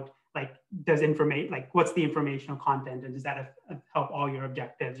about like, what's the informational content, and does that help all your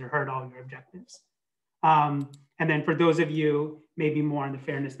objectives or hurt all your objectives? And then for those of you maybe more on the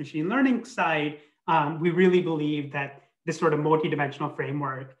fairness machine learning side, we really believe that this sort of multidimensional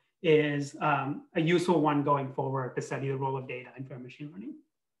framework is a useful one going forward to study the role of data in fair machine learning.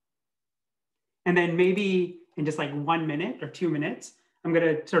 And then maybe in just like 1 minute or 2 minutes, I'm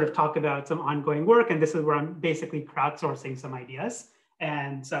going to sort of talk about some ongoing work. And this is where I'm basically crowdsourcing some ideas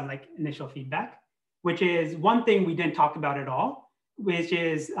and some like initial feedback, which is one thing we didn't talk about at all, which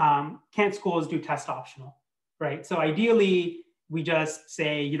is can't schools do test optional, right? So ideally, we just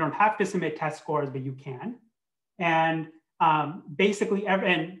say you don't have to submit test scores, but you can. And basically,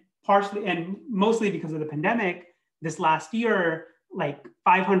 partially and mostly because of the pandemic, this last year, like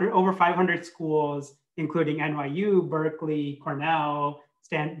over 500 schools, including NYU, Berkeley, Cornell,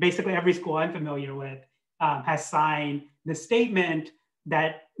 basically every school I'm familiar with, has signed the statement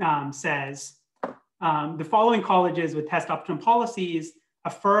that says the following colleges with test optional policies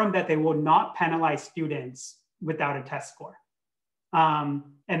affirm that they will not penalize students without a test score.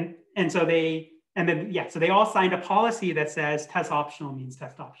 So they all signed a policy that says test optional means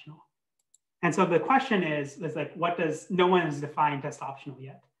test optional. And so the question is like, no one has defined test optional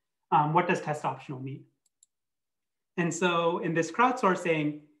yet. What does test optional mean? And so in this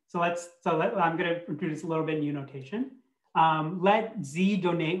crowdsourcing, I'm going to introduce a little bit of new notation. Let Z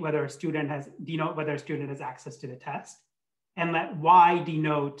denote whether a student has access to the test, and let Y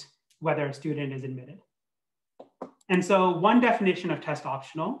denote whether a student is admitted. And so one definition of test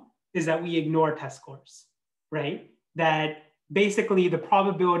optional is that we ignore test scores, right? That basically the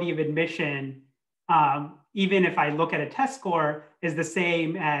probability of admission, even if I look at a test score, is the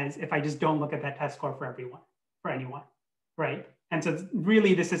same as if I just don't look at that test score for anyone, right? And so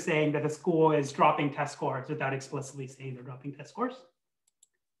really this is saying that the school is dropping test scores without explicitly saying they're dropping test scores.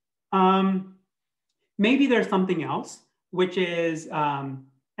 Maybe there's something else, which is,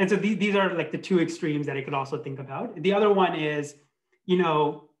 and so these are like the two extremes that I could also think about. The other one is,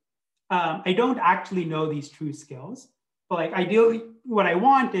 I don't actually know these true skills, but like ideally what I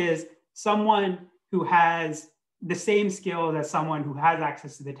want is someone who has the same skills as someone who has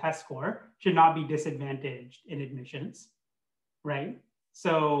access to the test score should not be disadvantaged in admissions, right?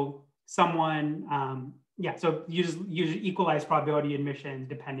 So someone, so you just equalize probability admissions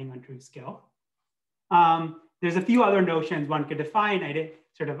depending on true skill. There's a few other notions one could define.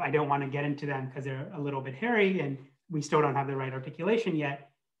 I don't want to get into them because they're a little bit hairy and we still don't have the right articulation yet.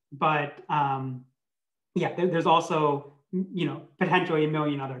 But there's also, potentially a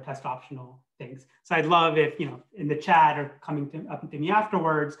million other test optional things. So I'd love if, in the chat or coming up to me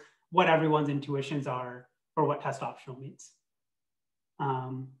afterwards, what everyone's intuitions are for what test optional means.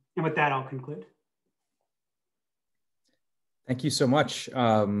 And with that, I'll conclude. Thank you so much.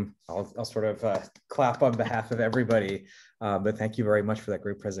 I'll sort of clap on behalf of everybody, but thank you very much for that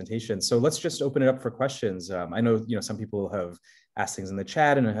great presentation. So let's just open it up for questions. I know some people have asked things in the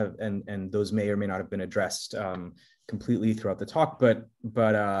chat and those may or may not have been addressed completely throughout the talk. But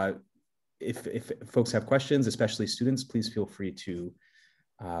if folks have questions, especially students, please feel free to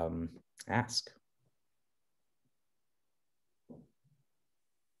ask.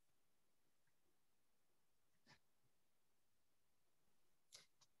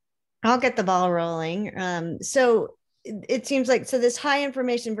 I'll get the ball rolling. So it seems like, this high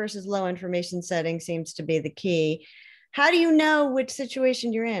information versus low information setting seems to be the key. How do you know which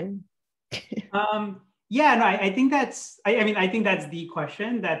situation you're in? I think that's, I think that's the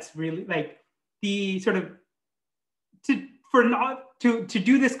question. That's really like the sort of, to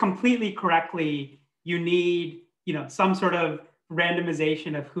do this completely correctly, you need, some sort of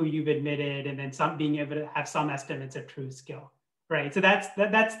randomization of who you've admitted and then being able to have some estimates of true skill. Right, so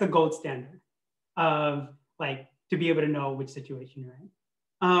that's the gold standard of like to be able to know which situation you're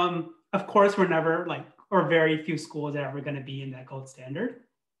in. Of course, we're never or very few schools are ever going to be in that gold standard,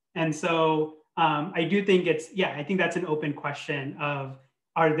 and so I do think I think that's an open question of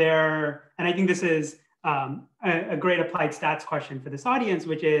are there, and I think this is a great applied stats question for this audience,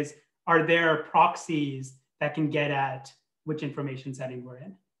 which is are there proxies that can get at which information setting we're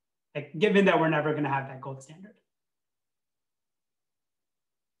in, like given that we're never going to have that gold standard.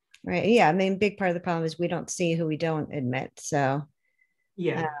 Right. Yeah. I mean, big part of the problem is we don't see who we don't admit. So,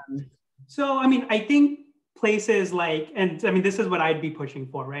 yeah. So, I think places like, and this is what I'd be pushing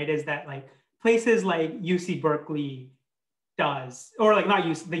for, right? Is that like places like UC Berkeley does, or like not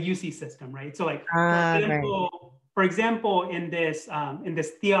UC, the UC system, right? So like, for example, in this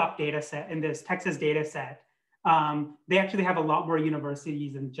THEOP data set, in this Texas data set, they actually have a lot more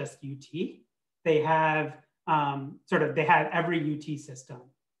universities than just UT. They have they have every UT system.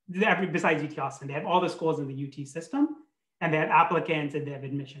 Besides UT Austin, they have all the schools in the UT system, and they have applicants and they have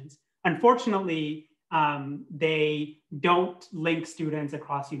admissions. Unfortunately, they don't link students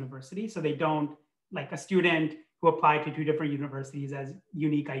across universities. So they don't, like a student who applied to 2 different universities as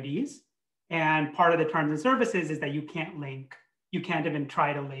unique IDs. And part of the terms and services is that you can't even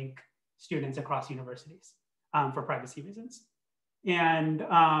try to link students across universities for privacy reasons. And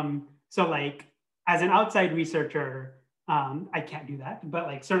so like, as an outside researcher, I can't do that, but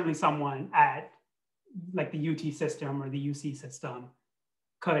like certainly someone at like the UT system or the UC system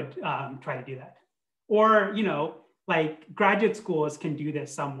could try to do that. Or, like graduate schools can do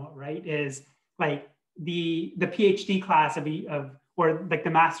this somewhat, right? Is like the PhD class or like the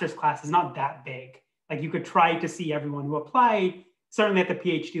master's class is not that big. Like you could try to see everyone who applied. Certainly at the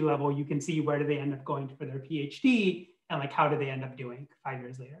PhD level, you can see where do they end up going for their PhD and like how do they end up doing 5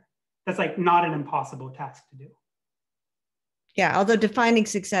 years later. That's like not an impossible task to do. Yeah, although defining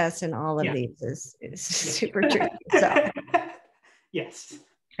success in all of these is super tricky. So. Yes.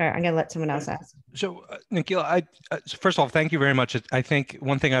 All right, I'm going to let someone else ask. So, Nikhil, first of all, thank you very much. I think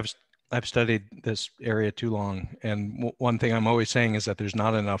one thing I've studied this area too long, and one thing I'm always saying is that there's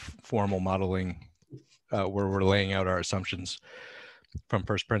not enough formal modeling where we're laying out our assumptions from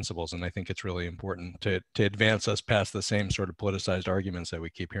first principles, and I think it's really important to advance us past the same sort of politicized arguments that we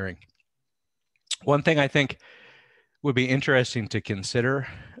keep hearing. One thing I think would be interesting to consider,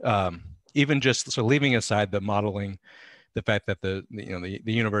 even just so leaving aside the modeling, the fact that the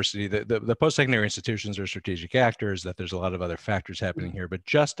university, the post-secondary institutions are strategic actors, that there's a lot of other factors happening here, but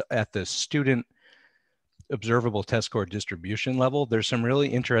just at the student observable test score distribution level, there's some really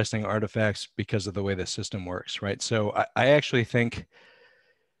interesting artifacts because of the way the system works, right? So I actually think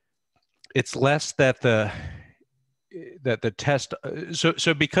it's less that that the test,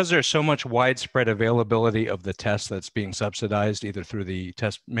 so because there's so much widespread availability of the test that's being subsidized either through the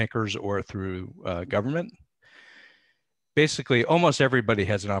test makers or through government, basically almost everybody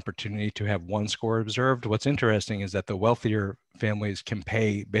has an opportunity to have one score observed. What's interesting is that the wealthier families can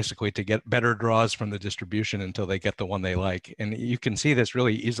pay basically to get better draws from the distribution until they get the one they like. And you can see this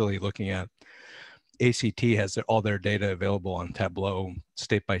really easily looking at ACT has all their data available on Tableau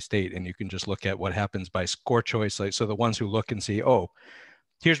state by state, and you can just look at what happens by score choice. Like, so the ones who look and see, oh,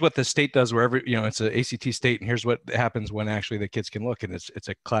 here's what the state does wherever, you know, it's an ACT state, and here's what happens when actually the kids can look, and it's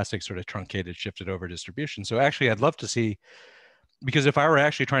a classic sort of truncated, shifted over distribution. So actually, I'd love to see, because if I were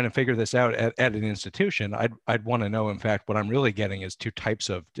actually trying to figure this out at an institution, I'd want to know, in fact, what I'm really getting is two types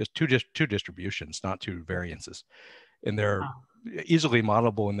of, just two distributions, not two variances, and they're easily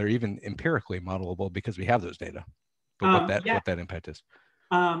modelable, and they're even empirically modelable because we have those data. But what that impact is.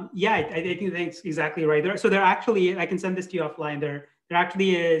 Yeah, I think that's exactly right. So there actually, I can send this to you offline. There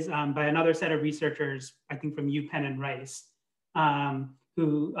actually is by another set of researchers, I think from UPenn and Rice,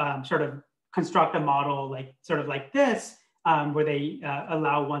 who sort of construct a model like this, where they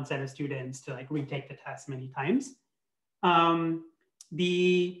allow one set of students to like retake the test many times. I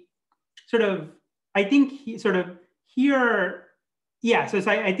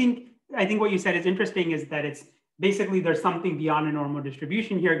think I think what you said is interesting, is that it's basically there's something beyond a normal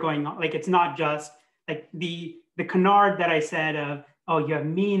distribution here going on. Like, it's not just like the canard that I said of, oh, you have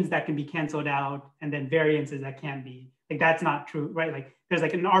means that can be canceled out and then variances that can't be. Like, that's not true, right? Like, there's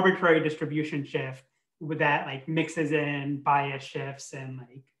like an arbitrary distribution shift with that like mixes in bias shifts and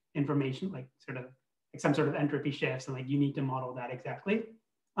like information, like sort of like some sort of entropy shifts, and like you need to model that exactly.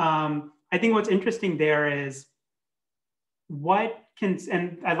 I think what's interesting there is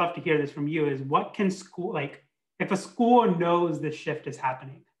and I'd love to hear this from you, is what can school, like if a school knows this shift is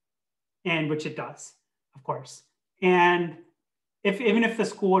happening, and which it does, of course, and even if the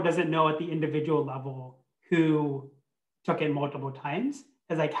school doesn't know at the individual level who took it multiple times,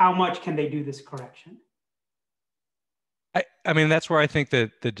 is like how much can they do this correction? I mean, that's where I think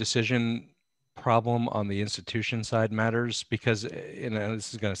that the decision problem on the institution side matters, because, you know,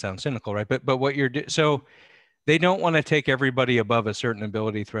 this is going to sound cynical, right? But what so they don't want to take everybody above a certain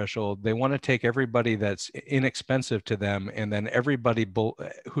ability threshold. They want to take everybody that's inexpensive to them, and then everybody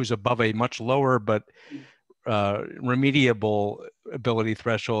who's above a much lower but remediable ability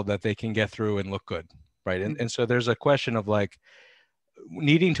threshold that they can get through and look good, right? And so there's a question of like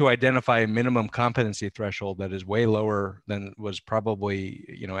needing to identify a minimum competency threshold that is way lower than was probably,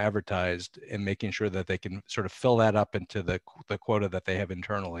 you know, advertised, and making sure that they can sort of fill that up into the quota that they have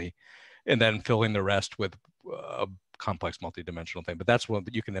internally, and then filling the rest with a complex multidimensional thing. But that's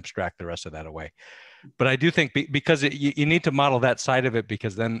what you can abstract the rest of that away. But I do think because you need to model that side of it,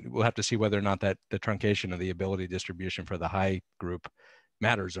 because then we'll have to see whether or not that the truncation of the ability distribution for the high group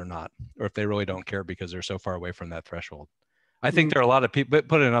matters or not, or if they really don't care because they're so far away from that threshold. I think there are a lot of people, but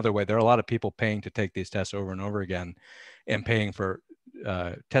put it another way, there are a lot of people paying to take these tests over and over again, and paying for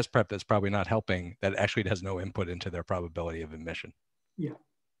test prep that's probably not helping, that actually has no input into their probability of admission. Yeah.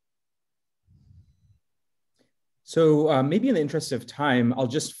 So maybe in the interest of time, I'll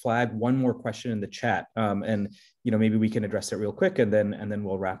just flag one more question in the chat, and maybe we can address it real quick, and then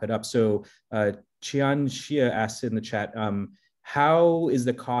we'll wrap it up. So Qian Xia asked in the chat, how is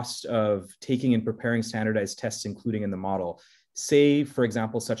the cost of taking and preparing standardized tests, including in the model? Say, for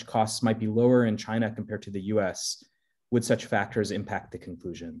example, such costs might be lower in China compared to the US. Would such factors impact the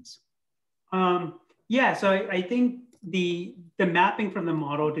conclusions? Yeah, so I think the mapping from the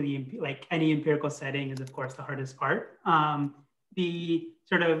model to any empirical setting is, of course, the hardest part. The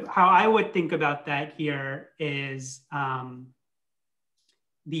sort of how I would think about that here is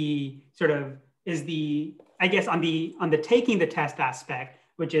I guess on the taking the test aspect,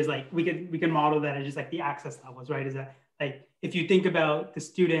 which is like we can model that as just like the access levels, right? Is that like if you think about the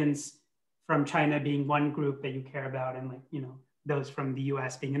students from China being one group that you care about, and those from the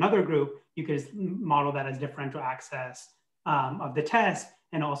US being another group, you could model that as differential access of the test,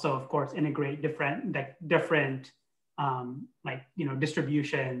 and also, of course, integrate different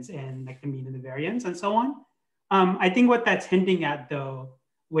distributions in like the mean and the variance and so on. I think what that's hinting at, though,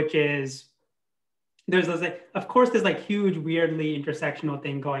 which is there's of course there's like huge weirdly intersectional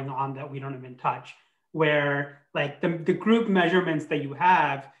thing going on that we don't even touch, where like the group measurements that you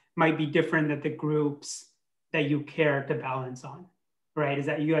have might be different than the groups that you care to balance on, right? Is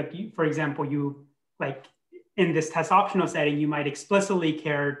that for example, you like in this test optional setting, you might explicitly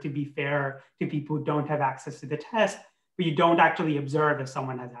care to be fair to people who don't have access to the test, but you don't actually observe if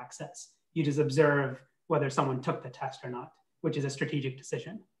someone has access. You just observe whether someone took the test or not, which is a strategic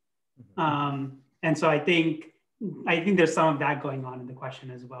decision. And so I think I think there's some of that going on in the question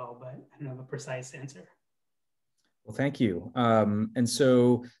as well, but I don't have a precise answer. Well, thank you. And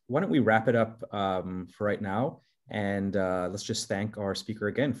so why don't we wrap it up for right now? And let's just thank our speaker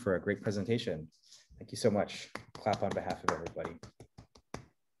again for a great presentation. Thank you so much. Clap on behalf of everybody.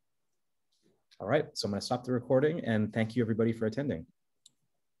 All right, so I'm going to stop the recording and thank you everybody for attending.